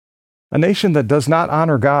A nation that does not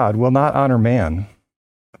honor God will not honor man.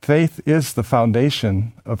 Faith is the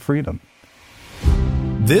foundation of freedom.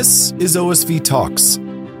 This is OSV Talks,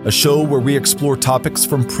 a show where we explore topics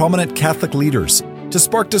from prominent Catholic leaders to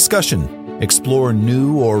spark discussion, explore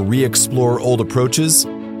new or re-explore old approaches,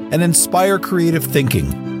 and inspire creative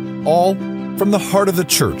thinking, all from the heart of the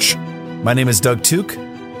Church. My name is Doug Tuke,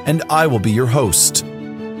 and I will be your host.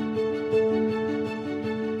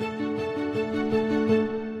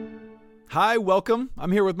 Hi, welcome.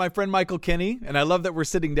 I'm here with my friend Michael Kinney, and I love that we're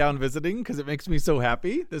sitting down visiting because it makes me so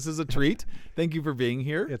happy. This is a treat. Thank you for being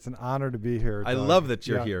here. It's an honor to be here, Doug. I love that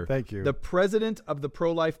you're here. Thank you. The president of the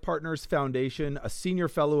Pro-Life Partners Foundation, a senior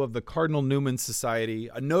fellow of the Cardinal Newman Society,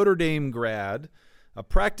 a Notre Dame grad, a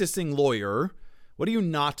practicing lawyer. What are you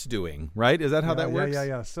not doing, right? Is that how that works?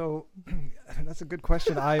 Yeah. So that's a good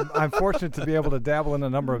question. I'm fortunate to be able to dabble in a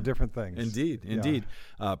number of different things. Indeed.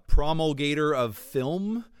 Promulgator of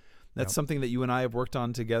film. That's something that you and I have worked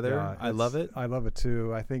on together. Yeah, I love it. I love it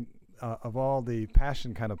too. I think of all the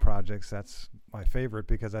passion kind of projects, that's my favorite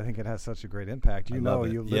because I think it has such a great impact. You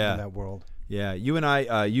live in that world. Yeah, you and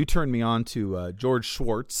I, you turned me on to George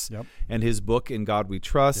Schwartz and his book, In God We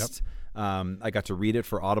Trust. I got to read it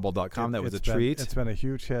for audible.com. That was a treat. It's been a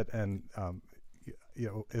huge hit. And,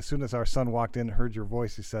 as soon as our son walked in and heard your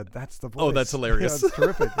voice, he said, "That's the voice." Oh, that's hilarious. It's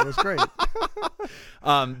terrific. It was great.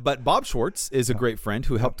 But Bob Schwartz is a great friend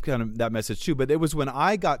who helped kind of that message too. But it was when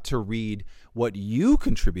I got to read what you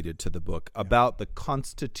contributed to the book about the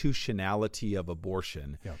constitutionality of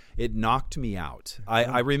abortion, it knocked me out.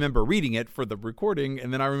 I remember reading it for the recording,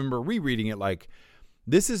 and then I remember rereading it like,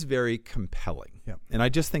 this is very compelling. And I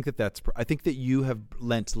just think I think that you have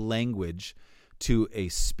lent language to a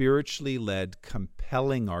spiritually led,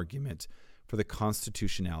 compelling argument for the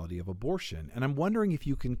constitutionality of abortion. And I'm wondering if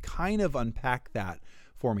you can kind of unpack that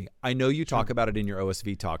for me. I know you talk about it in your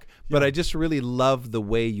OSV talk, but I just really love the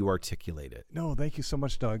way you articulate it. No, thank you so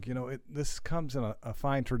much, Doug. This comes in a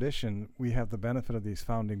fine tradition. We have the benefit of these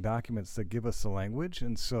founding documents that give us the language.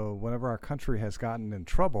 And so whenever our country has gotten in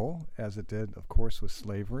trouble, as it did, of course, with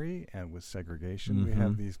slavery and with segregation, we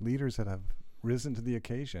have these leaders that have risen to the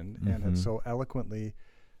occasion and have so eloquently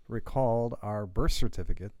recalled our birth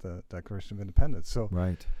certificate, the Declaration of Independence. So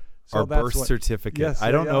our birth certificate. Yes,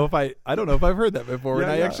 I don't know if I've heard that before,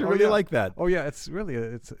 and I actually really like that. Oh yeah, it's really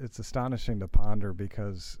it's astonishing to ponder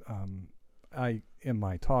because I in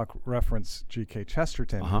my talk reference G.K.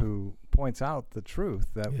 Chesterton, who points out the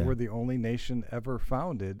truth that we're the only nation ever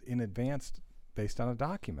founded in advance based on a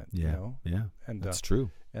document. And that's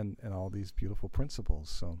true. And all these beautiful principles.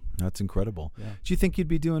 So that's incredible. Do you think you'd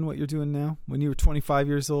be doing what you're doing now when you were 25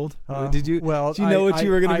 years old? Did you know what you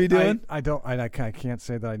were going to be doing? I don't. I can't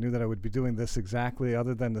say that I knew that I would be doing this exactly,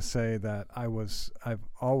 other than to say that I've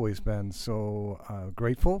always been so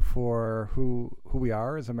grateful for who we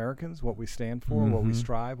are as Americans, what we stand for, what we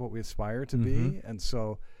strive, what we aspire to be, and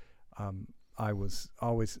so I was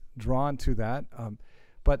always drawn to that.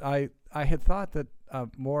 But I had thought that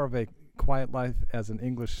more of a quiet life as an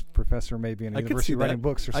English professor, maybe in a university writing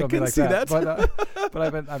books or something like that.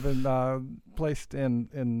 But I've been placed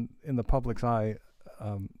in the public's eye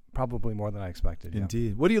probably more than I expected.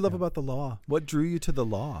 Indeed. What do you love about the law? What drew you to the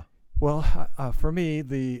law? Well, for me,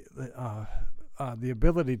 the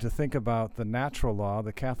ability to think about the natural law,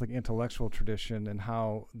 the Catholic intellectual tradition, and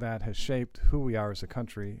how that has shaped who we are as a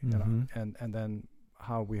country, and then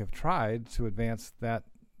how we have tried to advance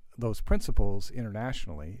those principles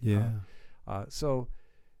internationally. So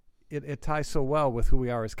it ties so well with who we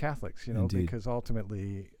are as Catholics, because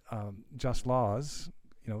ultimately just laws,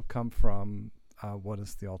 come from what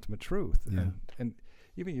is the ultimate truth. And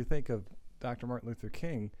even you think of Dr. Martin Luther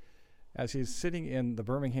King as he's sitting in the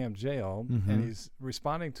Birmingham jail and he's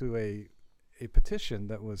responding to a petition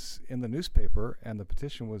that was in the newspaper, and the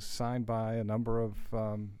petition was signed by a number of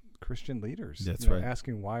Christian leaders. That's right.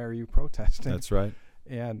 Asking, why are you protesting? That's right.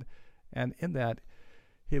 And in that,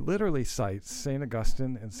 he literally cites St.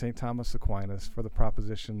 Augustine and St. Thomas Aquinas for the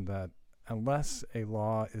proposition that unless a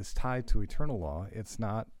law is tied to eternal law, it's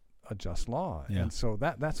not a just law. And so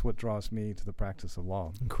that's what draws me to the practice of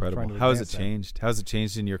law. Incredible. How has it changed? How has it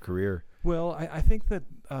changed in your career? Well, I think that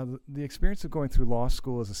the experience of going through law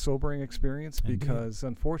school is a sobering experience because,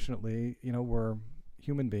 unfortunately, we're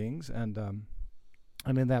human beings, and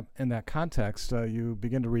in that context, you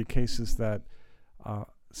begin to read cases that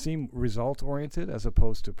seem result-oriented as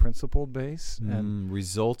opposed to principle-based. And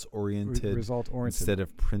result-oriented instead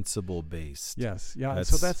of principle-based. Yes, yeah.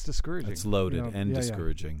 So that's discouraging. That's loaded and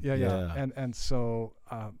discouraging. Yeah. And so,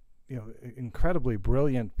 incredibly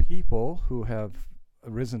brilliant people who have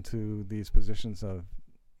risen to these positions of,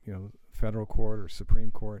 federal court or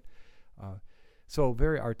Supreme Court So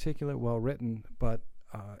very articulate, well written, but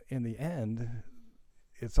in the end,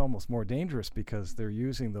 it's almost more dangerous because they're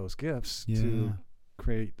using those gifts to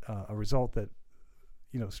create a result that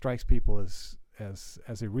strikes people as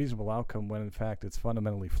a reasonable outcome when in fact it's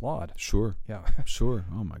fundamentally flawed. Sure. Yeah. Sure.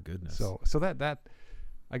 Oh my goodness. So that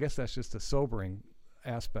I guess that's just a sobering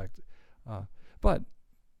aspect, but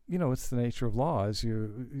it's the nature of law. As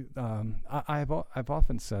I've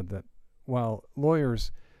often said that while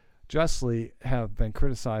lawyers justly have been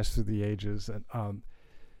criticized through the ages, and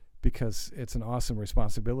because it's an awesome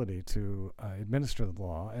responsibility to administer the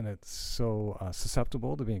law, and it's so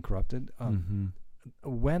susceptible to being corrupted.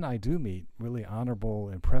 When I do meet really honorable,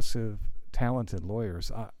 impressive, talented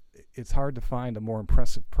lawyers, it's hard to find a more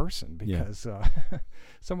impressive person because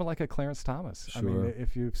someone like a Clarence Thomas. Sure. I mean,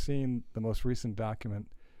 if you've seen the most recent documentary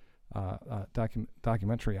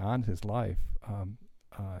on his life,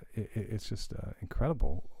 it's just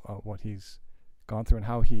incredible what he's gone through and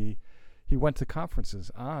how he went to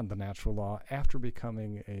conferences on the natural law after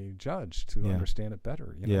becoming a judge to understand it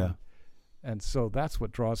better. And so that's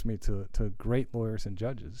what draws me to great lawyers and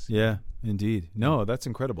judges. Yeah, indeed. No, that's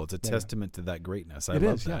incredible. It's a testament to that greatness. I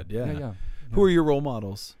love that. Yeah. Who are your role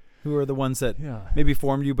models? Who are the ones that maybe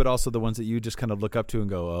formed you, but also the ones that you just kind of look up to and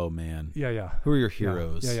go, oh, man. Yeah. Who are your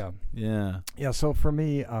heroes? Yeah, so for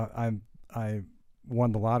me, I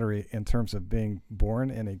won the lottery in terms of being born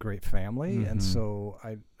in a great family. And so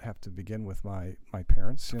I have to begin with my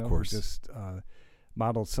parents, who just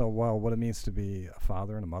modeled so well what it means to be a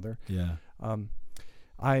father and a mother. Yeah.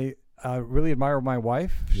 I really admire my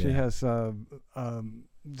wife. She has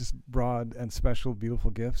just broad and special,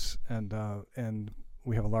 beautiful gifts, and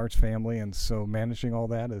we have a large family, and so managing all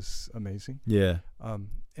that is amazing. Yeah.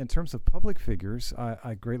 In terms of public figures,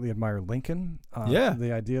 I greatly admire Lincoln.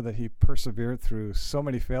 The idea that he persevered through so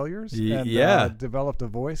many failures and developed a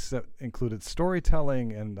voice that included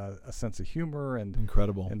storytelling and a sense of humor and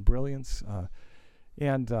incredible and brilliance.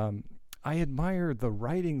 And I admire the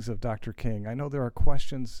writings of Dr. King. I know there are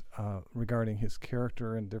questions regarding his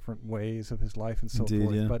character and different ways of his life and so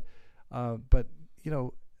forth. But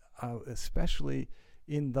especially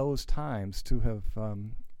in those times, to have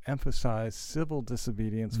emphasized civil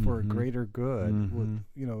disobedience for a greater good,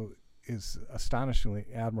 is astonishingly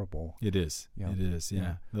admirable. It is. It is.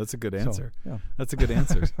 Yeah. That's a good So, answer. That's a good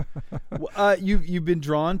answer. You've been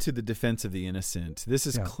drawn to the defense of the innocent. This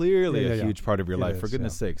is clearly a huge part of your life. For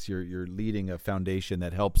goodness sakes, you're leading a foundation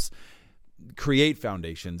that helps create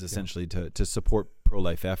foundations essentially to support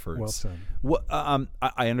pro-life efforts. Well said.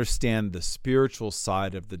 I understand the spiritual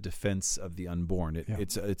side of the defense of the unborn.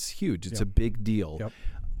 It's huge. It's a big deal. Yep.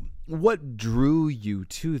 What drew you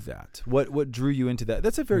to that? What drew you into that?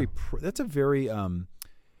 That's a very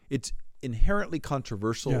it's inherently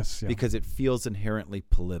controversial because it feels inherently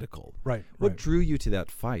political. Right. What drew you to that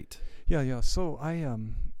fight? Yeah. So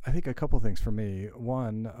I think a couple things for me.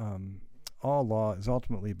 One, all law is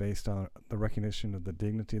ultimately based on the recognition of the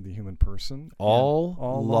dignity of the human person. All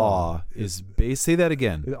law is based. Say that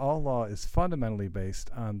again. All law is fundamentally based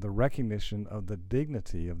on the recognition of the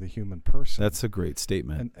dignity of the human person. That's a great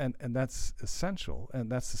statement. And that's essential,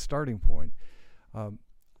 and that's the starting point.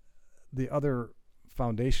 The other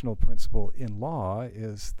foundational principle in law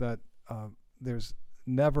is that there's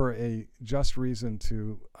never a just reason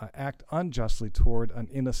to act unjustly toward an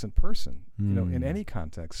innocent person, in any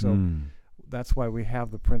context. So that's why we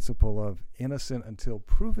have the principle of innocent until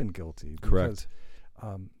proven guilty. Correct.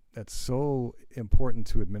 Because that's so important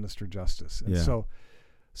to administer justice. And so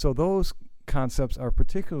those concepts are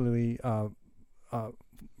particularly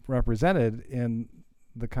represented in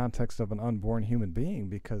the context of an unborn human being,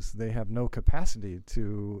 because they have no capacity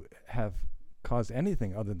to have caused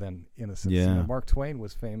anything other than innocence. Mark Twain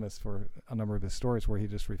was famous for a number of his stories where he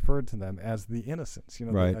just referred to them as the innocents,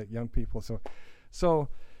 the young people. So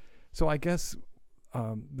I guess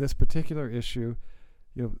this particular issue,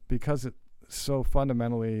 because it so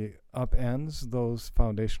fundamentally upends those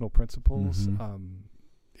foundational principles,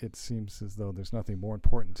 it seems as though there's nothing more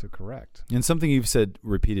important to correct. And something you've said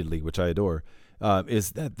repeatedly, which I adore,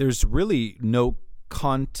 is that there's really no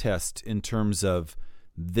contest in terms of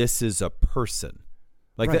this is a person.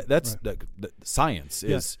 That's science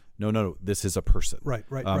is no, this is a person. Right.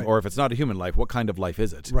 Or if it's not a human life, what kind of life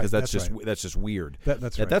is it? Because that's just weird.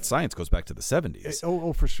 That's right. That science goes back to the 70s.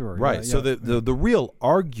 Oh, for sure. Right. So the real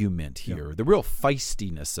argument here, the real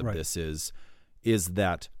feistiness of this is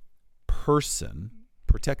that person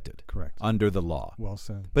protected, correct, under the law. Well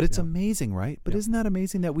said. But it's amazing, right? But isn't that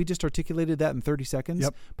amazing that we just articulated that in 30 seconds?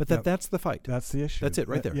 Yep. But that's the fight. That's the issue. That's it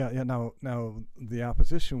right there. Yeah. Now the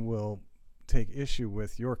opposition will take issue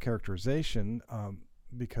with your characterization,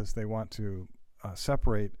 because they want to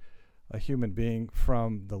separate a human being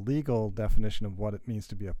from the legal definition of what it means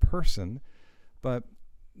to be a person. But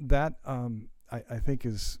that, I think,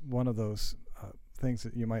 is one of those things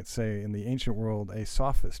that you might say in the ancient world a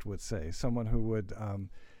sophist would say, someone who would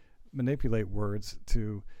manipulate words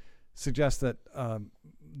to suggest that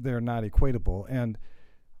they're not equatable. And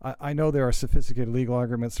I know there are sophisticated legal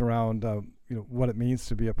arguments around what it means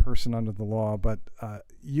to be a person under the law, but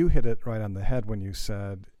you hit it right on the head when you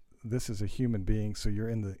said this is a human being, so you're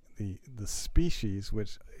in the species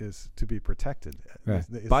which is to be protected. Right.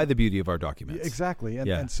 By the beauty of our documents. Exactly.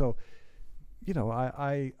 And so,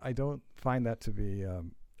 I don't find that to be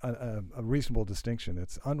a reasonable distinction.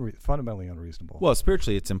 It's fundamentally unreasonable. Well,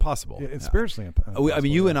 spiritually, it's impossible. It's spiritually impossible. I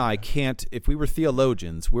mean, you and I can't. If we were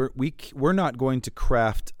theologians, we're not going to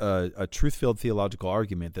craft a truth-filled theological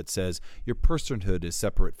argument that says your personhood is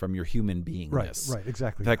separate from your human beingness. Right,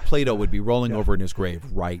 exactly. In fact, Plato would be rolling over in his grave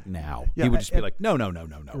right now. Yeah, he would just be like, no.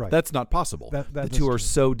 Right. That's not possible. The two are true.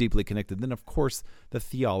 so deeply connected. Then, of course, the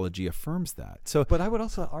theology affirms that. So, but I would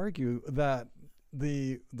also argue that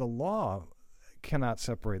the law cannot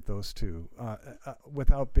separate those two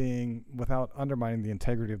without undermining the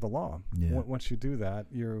integrity of the law. Yeah. Once you do that,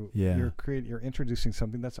 you're introducing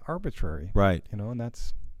something that's arbitrary. Right. And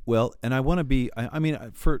that's and I want to be. I mean,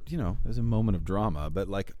 there's a moment of drama, but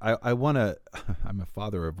like I want to. I'm a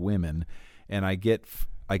father of women, and I get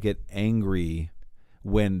angry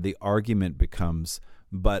when the argument becomes,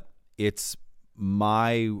 but it's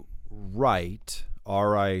my right,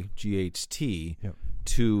 RIGHT, yep,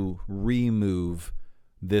 to remove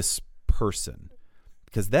this person,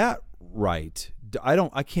 because that right,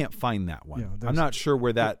 I can't find that one. Yeah, I'm not sure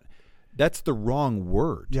where that's the wrong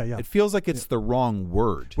word. Yeah. It feels like it's the wrong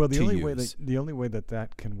word. Well, the to only way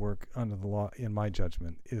that can work under the law, in my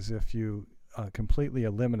judgment, is if you completely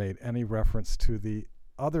eliminate any reference to the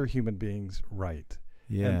other human being's right.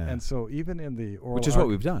 Yeah. And so even in the oral, which is what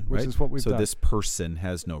we've done, right? Which is what we've done. So this person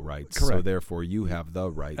has no rights. Correct. So therefore, you have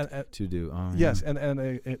the right to do. Yes, and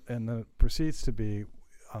it proceeds to be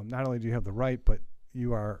not only do you have the right, but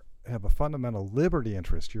you have a fundamental liberty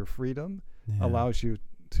interest. Your freedom allows you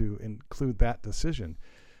to include that decision,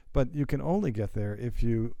 but you can only get there if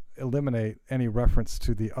you eliminate any reference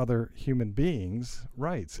to the other human being's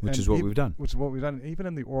rights, which is what we've done. Which is what we've done. Even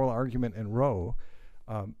in the oral argument in Roe,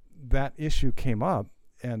 that issue came up.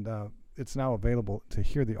 And it's now available to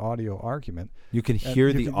hear the audio argument. You can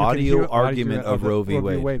hear the audio argument of Roe v.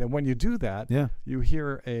 Wade. And when you do that, you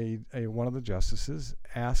hear a one of the justices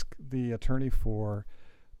ask the attorney for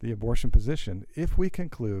the abortion position, if we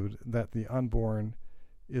conclude that the unborn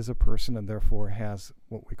is a person and therefore has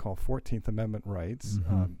what we call 14th Amendment rights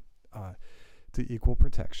to equal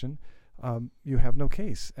protection, you have no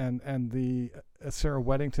case. And the Sarah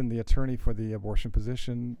Weddington, the attorney for the abortion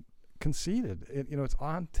position, conceded. It's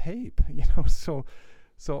on tape. So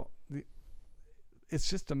it's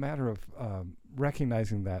just a matter of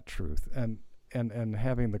recognizing that truth and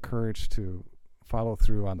having the courage to follow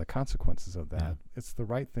through on the consequences of that. Yeah. It's the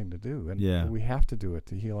right thing to do, and we have to do it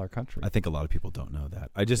to heal our country. I think a lot of people don't know that.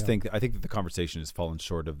 I think that the conversation has fallen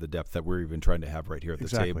short of the depth that we're even trying to have right here at the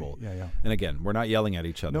table. Yeah. And again, we're not yelling at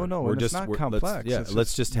each other. No, it's not complex.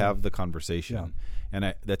 Let's just have the conversation. Yeah.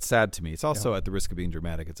 And that's sad to me. It's also, at the risk of being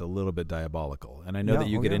dramatic, it's a little bit diabolical. And I know that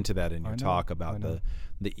you get into that in your talk about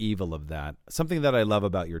the evil of that. Something that I love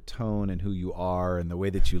about your tone and who you are and the way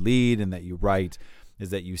that you lead and that you write is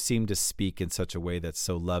that you seem to speak in such a way that's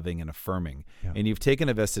so loving and affirming. Yeah. And you've taken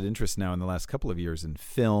a vested interest now in the last couple of years in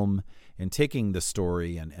film and taking the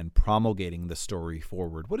story and promulgating the story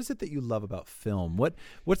forward. What is it that you love about film?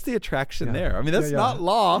 What's the attraction there? I mean, that's not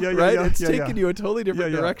law, right? It's taken you a totally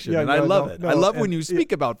different direction. And I love it. I love when you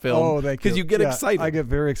speak about film because you get excited. I get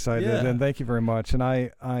very excited, and thank you very much. And I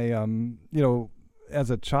as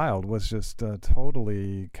a child was just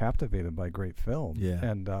totally captivated by great film. Yeah.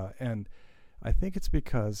 And I think it's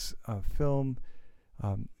because film,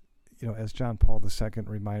 as John Paul II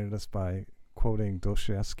reminded us by quoting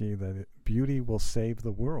Dostoevsky, that beauty will save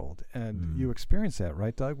the world. And you experience that,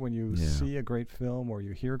 right, Doug? When you see a great film or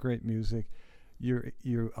you hear great music,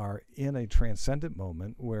 you are in a transcendent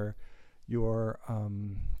moment where you're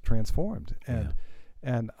transformed.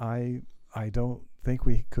 And I don't think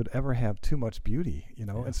we could ever have too much beauty,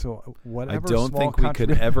 and so whatever. I don't think we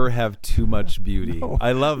could ever have too much beauty. No.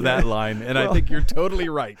 I love that line, and I think you're totally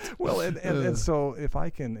right. Well, and so if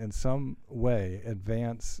I can in some way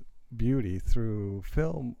advance beauty through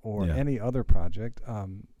film or any other project,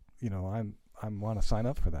 I'm I want to sign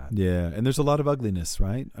up for that. Yeah, and there's a lot of ugliness,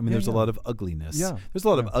 right? I mean, there's a lot of ugliness. Yeah. There's a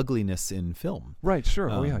lot of ugliness in film. Right, sure.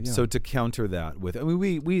 So to counter that with, I mean,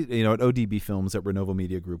 we you know, at ODB Films, at Renovo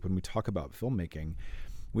Media Group, when we talk about filmmaking,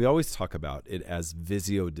 we always talk about it as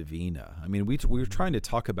visio divina. I mean, we were trying to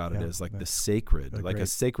talk about it as like the sacred, like a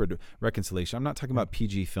sacred reconciliation. I'm not talking about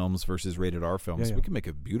PG films versus rated R films. We can make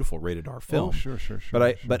a beautiful rated R film. Oh, sure.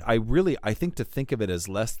 But I think to think of it as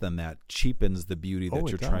less than that cheapens the beauty that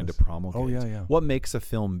you're trying to promulgate. Oh, yeah. What makes a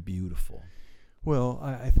film beautiful? Well,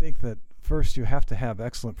 I think that first you have to have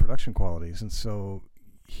excellent production qualities. And so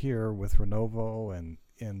here with Renovo and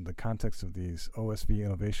in the context of these OSV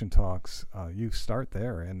innovation talks, you start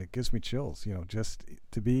there, and it gives me chills, you know, just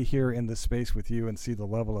to be here in this space with you and see the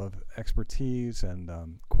level of expertise and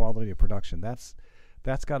quality of production. That's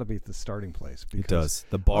got to be the starting place. It does.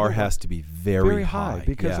 The bar has to be very high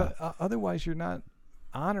because otherwise you're not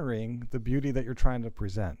honoring the beauty that you're trying to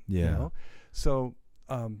present. Yeah. You know? So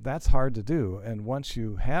that's hard to do, and once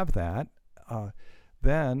you have that,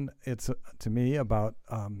 then it's, to me, about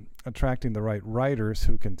attracting the right writers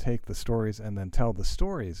who can take the stories and then tell the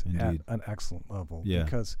stories at an excellent level. Yeah.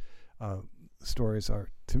 Because stories are,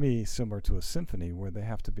 to me, similar to a symphony where they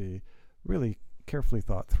have to be really carefully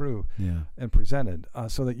thought through and presented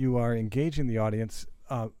so that you are engaging the audience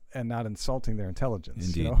and not insulting their intelligence.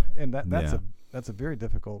 Indeed. You know? And that's a very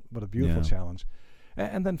difficult but a beautiful challenge.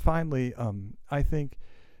 And then finally, I think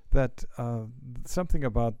that something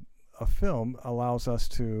about a film allows us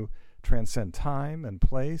to transcend time and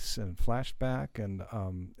place and flashback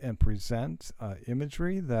and present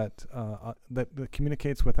imagery that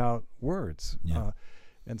communicates without words.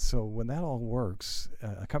 And so when that all works,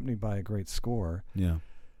 accompanied by a great score,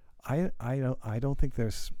 I don't think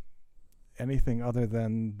there's anything other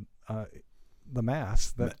than the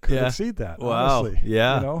Mass that could exceed that. Wow. Honestly,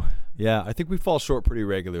 yeah. You know? Yeah, I think we fall short pretty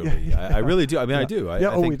regularly. I really do. I mean, I do. I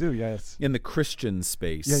think we do. Yes. In the Christian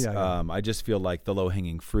space, I just feel like the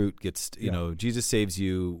low-hanging fruit gets. You know, Jesus saves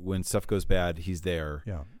you when stuff goes bad. He's there.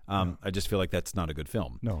 I just feel like that's not a good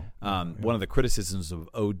film. No. One of the criticisms of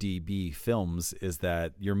ODB films is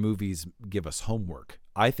that your movies give us homework.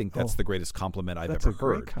 I think that's the greatest compliment I've ever heard. That's a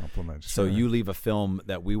great compliment. So you leave a film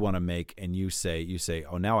that we want to make, and you say,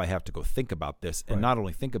 oh, now I have to go think about this, and not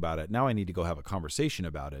only think about it, now I need to go have a conversation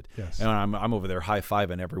about it. Yes. And I'm over there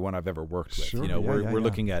high-fiving everyone I've ever worked with. Sure. You know, we're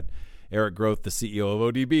looking at Eric Groth, the CEO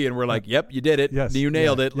of ODB, and we're like, yep, you did it. Yes. You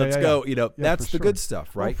nailed it. Let's go. You know, that's the good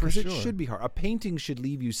stuff, right? Because it should be hard. A painting should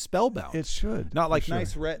leave you spellbound. It should. Not like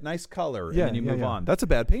nice color, and then you move on. That's a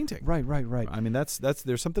bad painting. Right. I mean, that's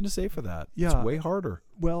there's something to say for that. Yeah. It's way harder.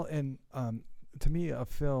 Well, and to me, a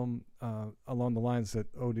film along the lines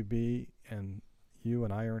that ODB and you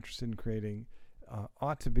and I are interested in creating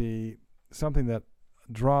ought to be something that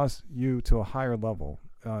draws you to a higher level,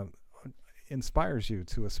 inspires you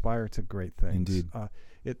to aspire to great things. Indeed.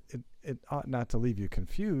 It ought not to leave you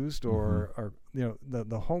confused or you know,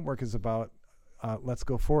 the homework is about let's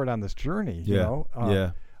go forward on this journey. You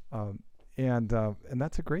know? And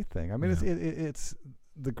that's a great thing. I mean, it's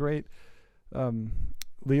the great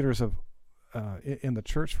leaders of in the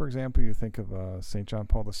church, for example. You think of St. John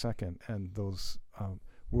Paul II and those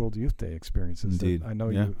World Youth Day experiences. Indeed. I know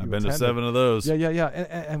I've been to 7 of those. Yeah.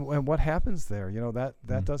 And what happens there? You know,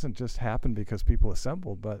 that doesn't just happen because people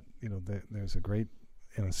assembled, but you know, there's a great,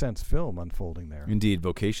 in a sense, film unfolding there. Indeed,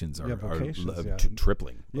 vocations are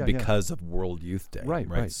tripling because of World Youth Day.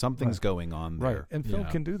 Right. Something's going on there. Right. And film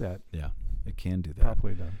can do that. Yeah. It can do that.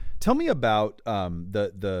 Properly done. Tell me about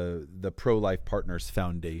the Pro-Life Partners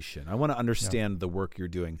Foundation. I want to understand the work you're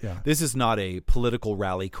doing. Yeah. This is not a political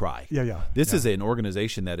rally cry. This is yeah. an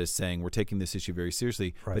organization that is saying we're taking this issue very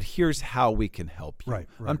seriously, Right. but here's how we can help you. Right.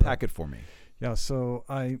 Unpack it for me. Yeah, so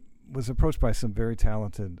I was approached by some very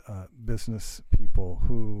talented business people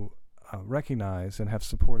who recognize and have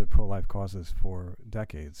supported pro-life causes for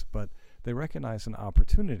decades, but they recognize an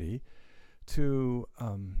opportunity to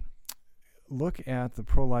look at the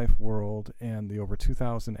pro-life world and the over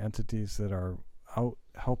 2,000 entities that are out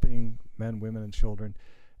helping men, women, and children,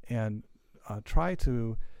 and try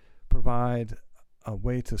to provide a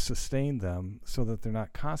way to sustain them so that they're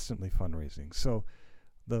not constantly fundraising. So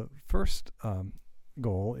the first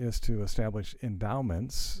goal is to establish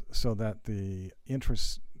endowments so that the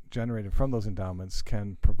interest generated from those endowments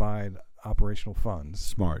can provide operational funds.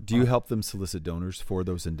 Smart. Do you help them solicit donors for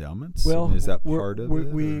those endowments? Well, I mean, is that part of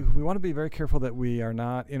it? We want to be very careful that we are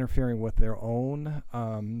not interfering with their own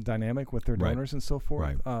dynamic with their donors and so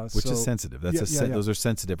forth. Right. Which is sensitive. Those are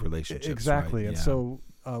sensitive relationships. Exactly. Right? And so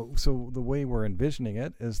the way we're envisioning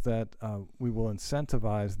it is that we will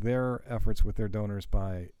incentivize their efforts with their donors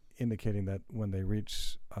by indicating that when they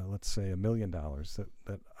reach, let's say, $1 million,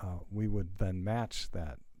 that we would then match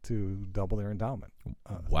that to double their endowment.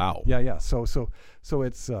 Wow. Yeah. So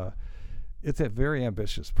it's a very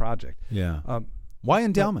ambitious project. Yeah. Why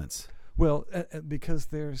endowments? Well, because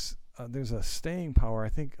there's a staying power. I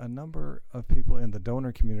think a number of people in the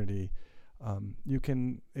donor community, you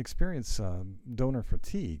can experience donor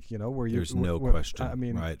fatigue. Where there's no question. I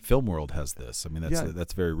mean, right? Film World has this. I mean,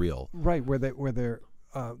 that's very real. Right, where they're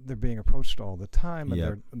being approached all the time,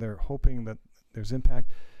 and they're hoping that there's impact.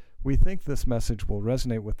 We think this message will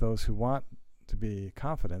resonate with those who want to be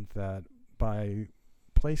confident that by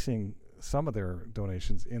placing some of their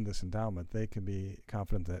donations in this endowment, they can be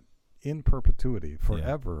confident that in perpetuity,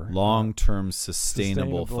 forever, long-term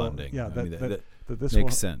sustainable funding. Yeah, that this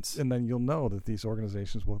makes sense. And then you'll know that these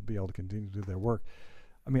organizations will be able to continue to do their work.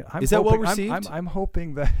 I mean, is that well received? I'm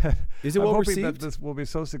hoping that is it well received? That this will be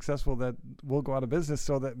so successful that we'll go out of business.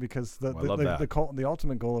 So that because the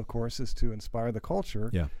ultimate goal, of course, is to inspire the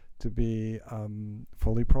culture to be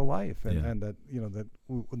fully pro-life, and that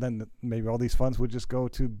then maybe all these funds would just go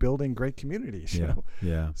to building great communities.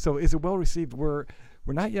 So is it well received? We're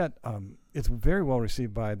not yet. It's very well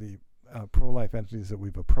received by the pro-life entities that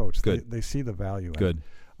we've approached. Good. They see the value. Good.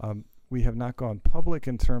 We have not gone public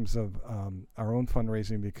in terms of our own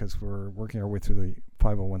fundraising because we're working our way through the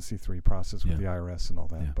 501c3 process with the IRS and all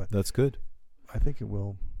that. Yeah. But that's good. I think it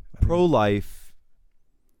will. Pro-life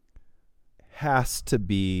has to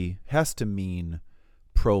mean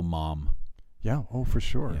pro-mom. Yeah. Oh, for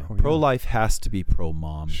sure. Yeah. Pro-life has to be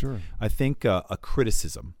pro-mom. Sure. I think a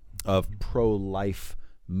criticism of pro-life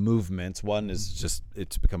movements. One is just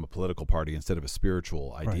it's become a political party instead of a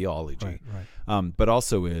spiritual ideology. Right. But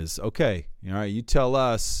also is, okay, all right, you tell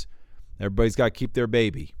us everybody's got to keep their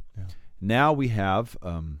baby. Yeah. Now we have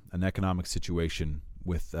an economic situation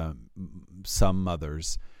with some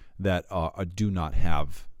mothers that do not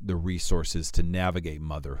have the resources to navigate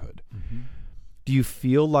motherhood. Mm-hmm. Do you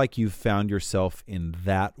feel like you've found yourself in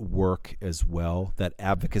that work as well, that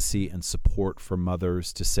advocacy and support for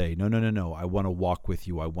mothers to say, no, I want to walk with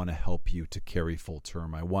you. I want to help you to carry full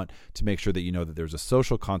term. I want to make sure that you know that there's a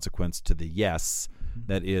social consequence to the yes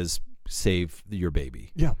that is save your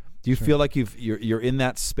baby. Yeah. Do you feel like you're in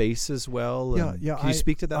that space as well? Yeah. Can you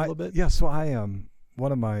speak to that a little bit? Yeah. So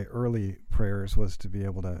one of my early prayers was to be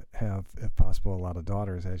able to have, if possible, a lot of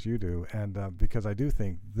daughters, as you do, and because I do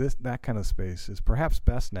think that kind of space is perhaps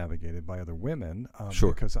best navigated by other women.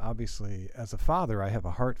 Sure. Because obviously, as a father, I have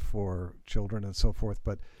a heart for children and so forth,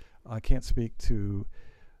 but I can't speak to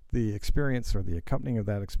the experience or the accompanying of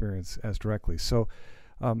that experience as directly. So,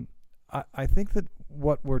 I think that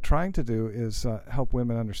what we're trying to do is help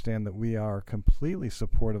women understand that we are completely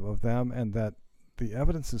supportive of them, and that the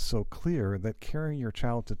evidence is so clear that carrying your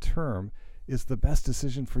child to term is the best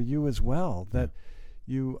decision for you as well. That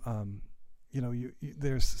you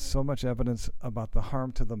there's so much evidence about the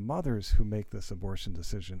harm to the mothers who make this abortion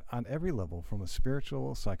decision on every level, from a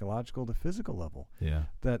spiritual, psychological to physical level. Yeah.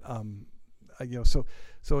 That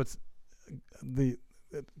so it's the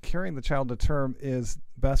carrying the child to term is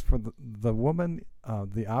best for the woman.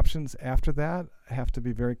 The options after that have to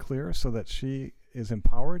be very clear so that she is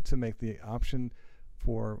empowered to make the option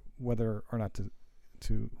for whether or not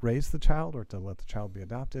to raise the child or to let the child be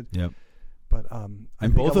adopted. Yep. But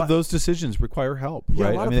and both of those decisions require help,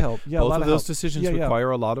 right? A lot of help. Yeah, both of those decisions require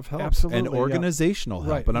a lot of help. Absolutely, and organizational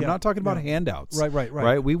help. Right, but I'm not talking about handouts.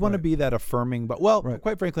 Right. We want to be that affirming, but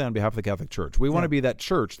quite frankly, on behalf of the Catholic Church, we want to be that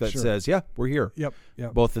church that says, we're here. Yep.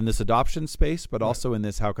 Both in this adoption space, but also in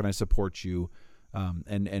this, how can I support you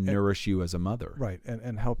and nourish you as a mother? Right,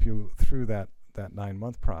 and help you through that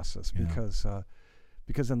 9-month process,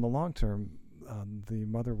 because in the long term, the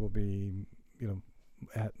mother will be,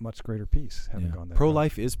 at much greater peace having gone there.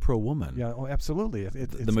 Pro-life is pro-woman. Yeah, absolutely.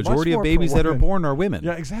 It's the majority of babies that are born are women.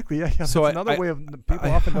 Yeah, exactly. Yeah. So that's another way of people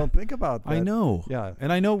often don't think about that. I know. Yeah.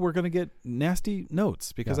 And I know we're going to get nasty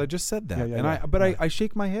notes because I just said that. I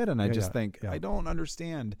shake my head and I just think, I don't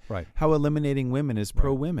understand how eliminating women is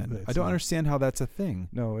pro-women. I don't understand how that's a thing.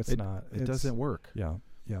 No, it's not. It doesn't work. Yeah.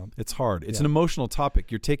 It's hard. It's an emotional topic.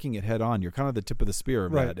 You're taking it head on. You're kind of the tip of the spear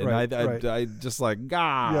of that. And I just like,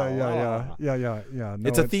 Yeah. No,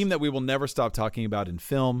 it's a theme that we will never stop talking about in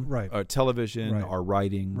film, our television, our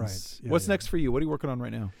writings. Right. Yeah, What's next for you? What are you working on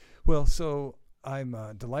right now? Well, so I'm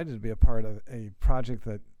delighted to be a part of a project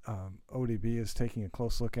that ODB is taking a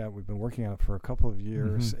close look at. We've been working on it for a couple of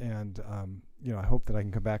years, and I hope that I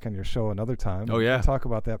can come back on your show another time. Oh, yeah. And talk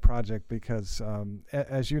about that project because,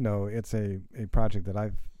 as you know, it's a project that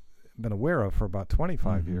I've been aware of for about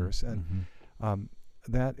 25 years, and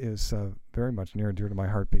that is very much near and dear to my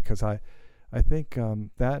heart because I I think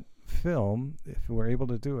that film, if we're able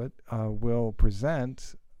to do it, will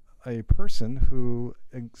present a person who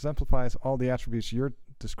exemplifies all the attributes you're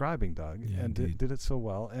describing, Doug, and did it so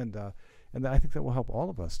well, and I think that will help all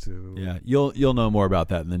of us to. Yeah, you'll know more about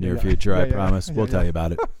that in the near future. I promise. We'll tell you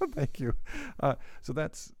about it. Thank you. So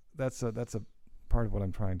that's a part of what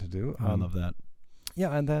I'm trying to do. I love that.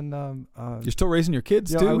 Yeah, and then you're still raising your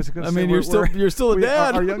kids too. I mean, you're still a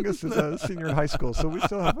dad. Our youngest is a senior in high school, so we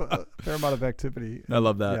still have a fair amount of activity. I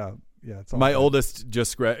love that. Yeah. It's my oldest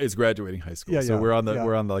just is graduating high school, so we're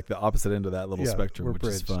on like the opposite end of that little spectrum, which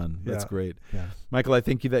is fun. That's great. Yeah. Michael, I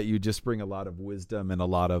think that you just bring a lot of wisdom and a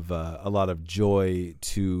lot of joy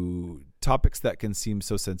to topics that can seem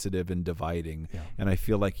so sensitive and dividing, and I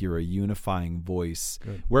feel like you're a unifying voice.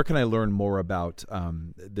 Good. Where can I learn more about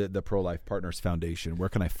the Pro-Life Partners Foundation? Where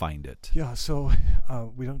can I find it? Yeah, so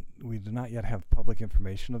we do not yet have public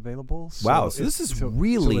information available. So this is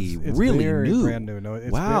really very new. Brand new. No,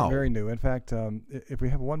 it's very new. In fact, if we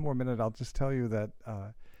have one more minute, I'll just tell you that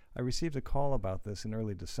I received a call about this in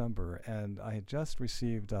early December, and I had just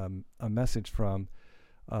received a message from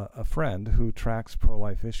a friend who tracks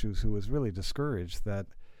pro-life issues, who was really discouraged that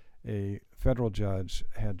a federal judge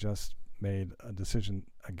had just made a decision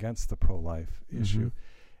against the pro-life issue.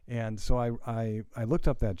 And so I looked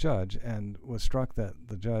up that judge and was struck that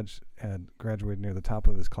the judge had graduated near the top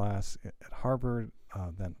of his class at Harvard,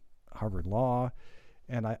 then Harvard Law.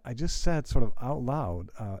 And I just said sort of out loud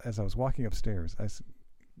as I was walking upstairs, I said,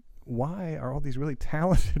 why are all these really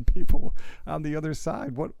talented people on the other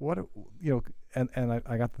side? And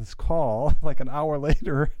I got this call like an hour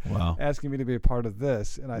later asking me to be a part of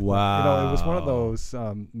this. And I thought, it was one of those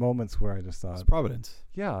moments where I just thought, it's Providence.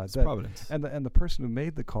 Yeah. It's Providence. And the person who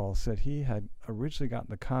made the call said he had originally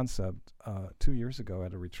gotten the concept 2 years ago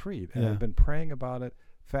at a retreat and had been praying about it,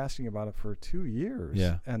 fasting about it for 2 years,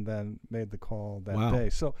 and then made the call that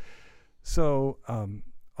day. So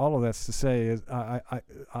all of that's to say is I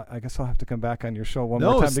guess I'll have to come back on your show one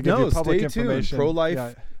more time to give you public information.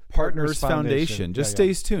 Pro-Life Partners Foundation. Just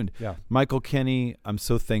stay tuned. Yeah. Michael Kenny, I'm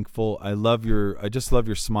so thankful. I just love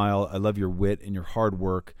your smile. I love your wit and your hard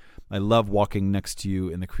work. I love walking next to you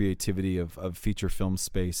in the creativity of feature film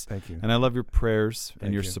space. Thank you. And I love your prayers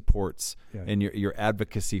and your supports and your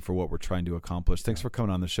advocacy for what we're trying to accomplish. Thanks for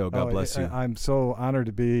coming on the show. God bless you. I'm so honored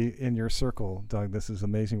to be in your circle, Doug. This is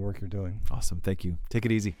amazing work you're doing. Awesome. Thank you. Take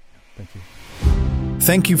it easy. Thank you.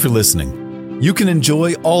 Thank you for listening. You can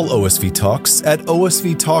enjoy all OSV Talks at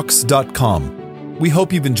osvtalks.com. We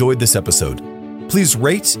hope you've enjoyed this episode. Please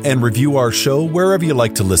rate and review our show wherever you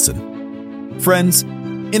like to listen. Friends,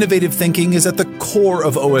 innovative thinking is at the core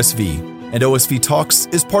of OSV, and OSV Talks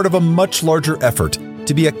is part of a much larger effort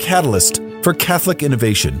to be a catalyst for Catholic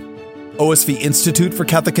innovation. OSV Institute for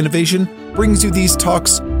Catholic Innovation brings you these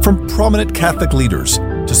talks from prominent Catholic leaders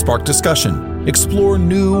to spark discussion, explore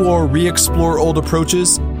new or re-explore old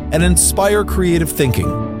approaches, and inspire creative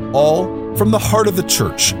thinking, all from the heart of the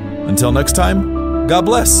Church. Until next time, God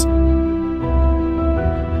bless.